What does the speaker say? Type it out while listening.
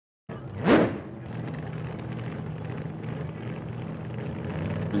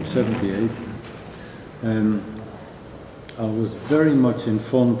in '78, and I was very much in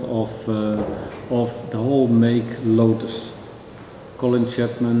front of the whole make Lotus. Colin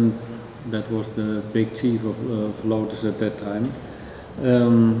Chapman, that was the big chief of Lotus at that time.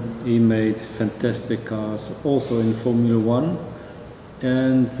 He made fantastic cars, also in Formula One,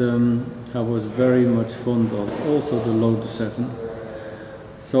 and I was very much fond of also the Lotus 7.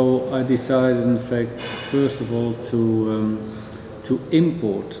 So I decided, in fact, first of all to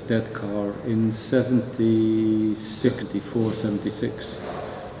import that car in 74, 76.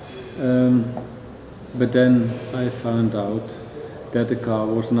 But then I found out that the car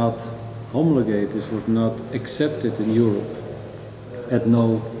was not homologated, was not accepted in Europe, had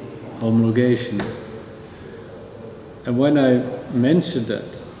no homologation. And when I mentioned that,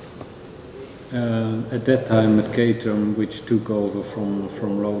 at that time at Caterham, which took over from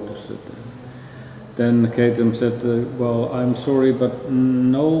Lotus, then Caterham said, well, I'm sorry, but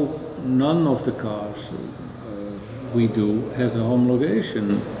none of the cars we do has a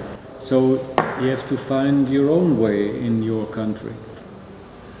homologation. So you have to find your own way in your country.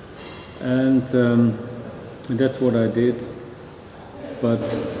 And that's what I did. But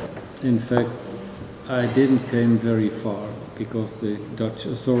in fact, I didn't came very far, because the Dutch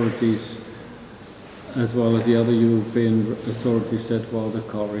authorities, as well as the other European authorities, said, well, the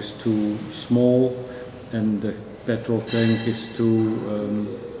car is too small and the petrol tank is too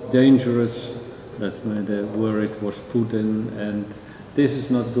dangerous. That's where it was put in, and this is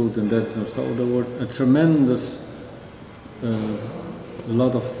not good and that is not. So there were a tremendous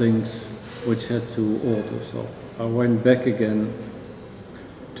lot of things which had to alter. So I went back again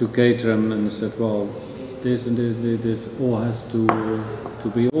to Caterham and said, well, this and this all has to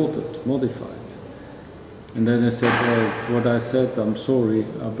be altered, modified. And then I said, well, it's what I said, I'm sorry,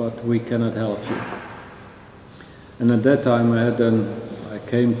 but we cannot help you. And at that time I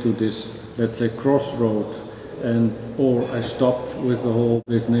came to this, let's say, crossroad, or I stopped with the whole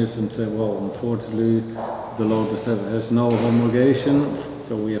business and said, well, unfortunately the Lotus 7 has no homologation,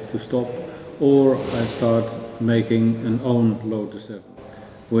 so we have to stop. Or I start making an own Lotus 7,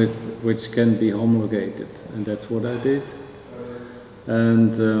 which can be homologated, and that's what I did.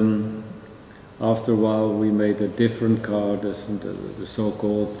 And after a while we made a different car, the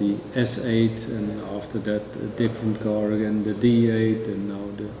so-called the S8, and after that a different car again, the D8, and now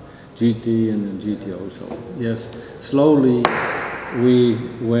the GT and the GTO. So yes, slowly we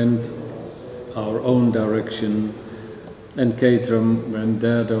went our own direction, and Caterham went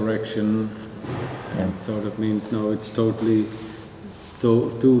their direction, and so that means now it's totally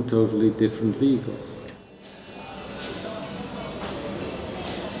two totally different vehicles.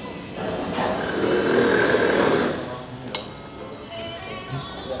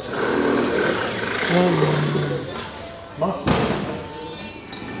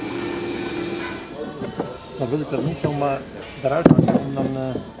 Dan wil ik dat niet zomaar eruit hangen en dan...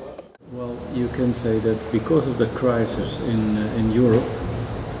 Well, you can say that because of the crisis in Europe,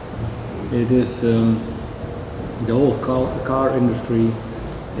 it is the whole car industry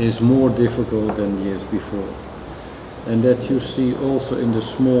is more difficult than years before, and that you see also in the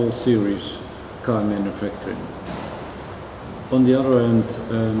small series car manufacturing. On the other hand,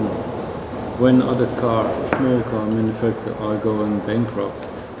 when other small car manufacturers are going bankrupt,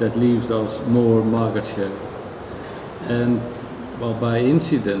 that leaves us more market share. And well, by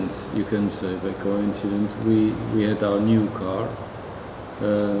incident, you can say, by coincidence, we had our new car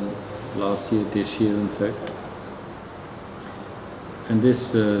last year, this year in fact. And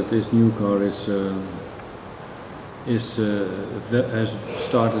this new car has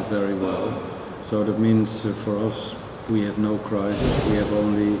started very well. So that means for us, we have no crisis. We have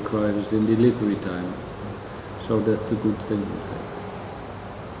only crisis in delivery time. So that's a good thing in fact.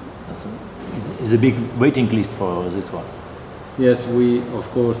 Is a big waiting list for this one? Yes,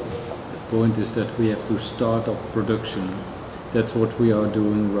 of course, the point is that we have to start up production. That's what we are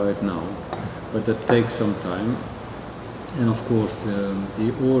doing right now, but that takes some time. And of course,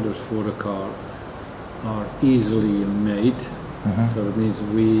 the orders for the car are easily made. So that means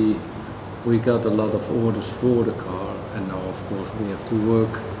we got a lot of orders for the car, and now of course we have to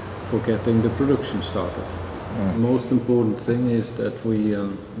work for getting the production started. The most important thing is that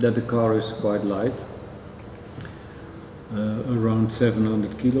that the car is quite light, around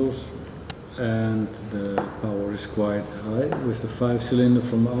 700 kilos, and the power is quite high with the 5-cylinder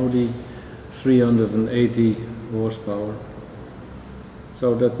from Audi, 380 horsepower.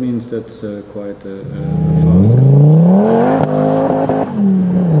 So that means that's quite a fast car.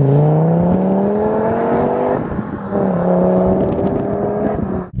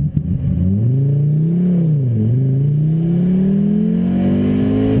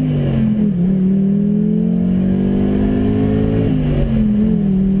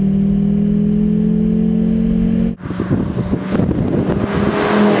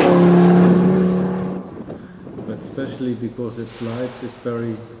 especially because it's lights, it's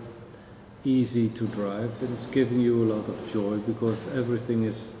very easy to drive, and it's giving you a lot of joy because everything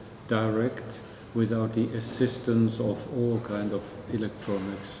is direct without the assistance of all kind of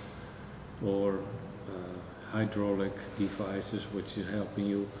electronics or hydraulic devices which is helping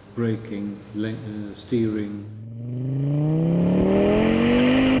you braking, steering.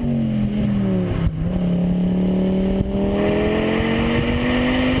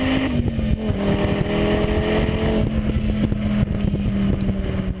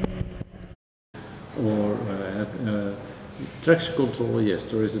 Or traction control, yes,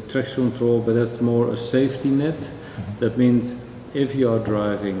 there is a traction control, but that's more a safety net. That means if you are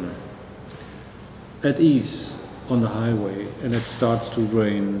driving at ease on the highway and it starts to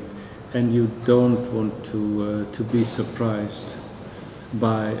rain and you don't want to be surprised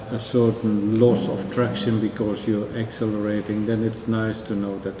by a certain loss of traction because you're accelerating, then it's nice to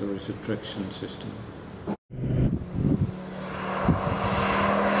know that there is a traction system.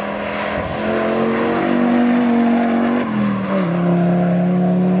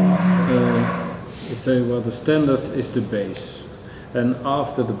 You say, well, the standard is the base, and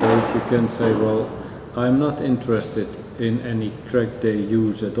after the base you can say, well, I'm not interested in any track day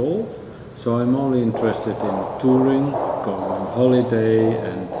use at all, so I'm only interested in touring, going on holiday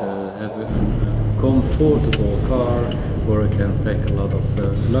and have a comfortable car where I can pack a lot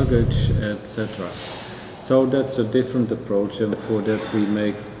of luggage, etc. So that's a different approach, and for that we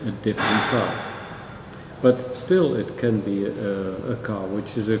make a different car. But still it can be a car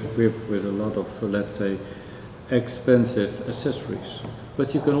which is equipped with a lot of, let's say, expensive accessories.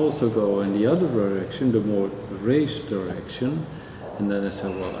 But you can also go in the other direction, the more race direction, and then I say,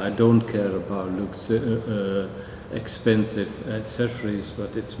 well, I don't care about expensive accessories,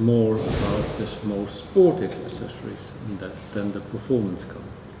 but it's more about the most sportive accessories, and that's then the performance car.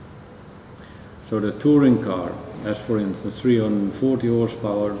 So the touring car, as for instance 340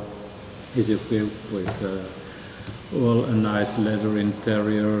 horsepower, is equipped with well, a nice leather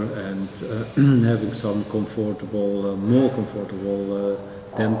interior and having some comfortable, more comfortable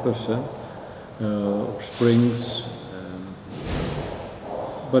dampers or springs.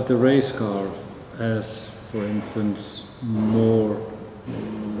 But the race car has, for instance, more,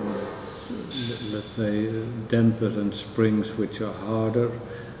 let's say, dampers and springs which are harder,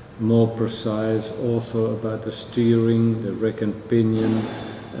 more precise. Also about the steering, the rack and pinion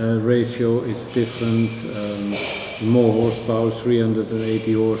ratio is different, more horsepower,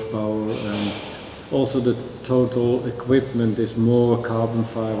 380 horsepower, and also the total equipment is more carbon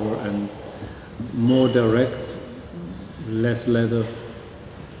fiber and more direct, less leather,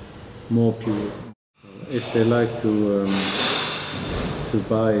 more pure. If they like to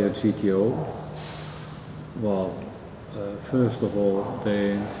buy a GTO, well, first of all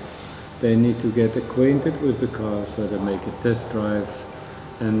they need to get acquainted with the car, so they make a test drive.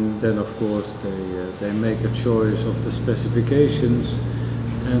 And then of course they make a choice of the specifications,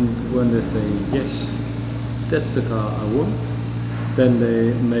 and when they say yes, that's the car I want, then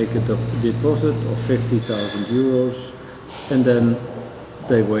they make a deposit of 50,000 euros, and then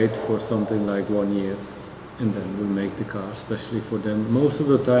they wait for something like 1 year, and then we make the car especially for them. Most of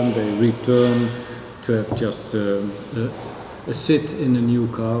the time they return to have just a sit in a new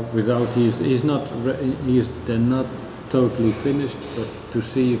car without they're not totally finished, but to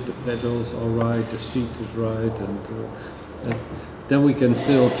see if the pedals are right, the seat is right, and then we can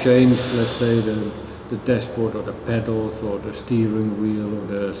still change, let's say, the dashboard or the pedals or the steering wheel or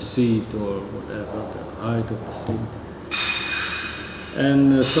the seat or whatever, the height of the seat.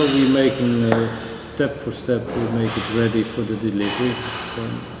 And so we're making step for step, we make it ready for the delivery.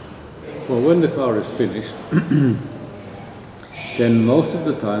 Well, when the car is finished, then most of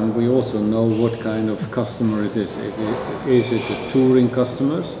the time we also know what kind of customer it is. Is it a touring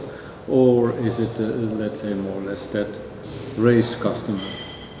customers, or is it, let's say, more or less that race customer?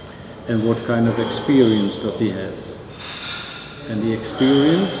 And what kind of experience does he have? And the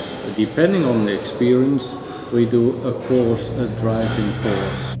experience, depending on the experience, we do a course, a driving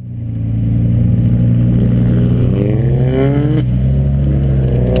course.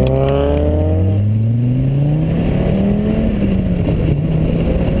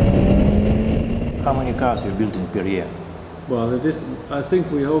 How many cars you're building per year? Well, it is. I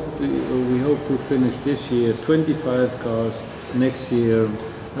think we hope to finish this year 25 cars. Next year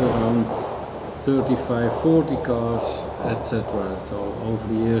around 35, 40 cars, etc. So over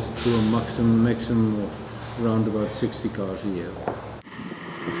the years to a maximum of around about 60 cars a year.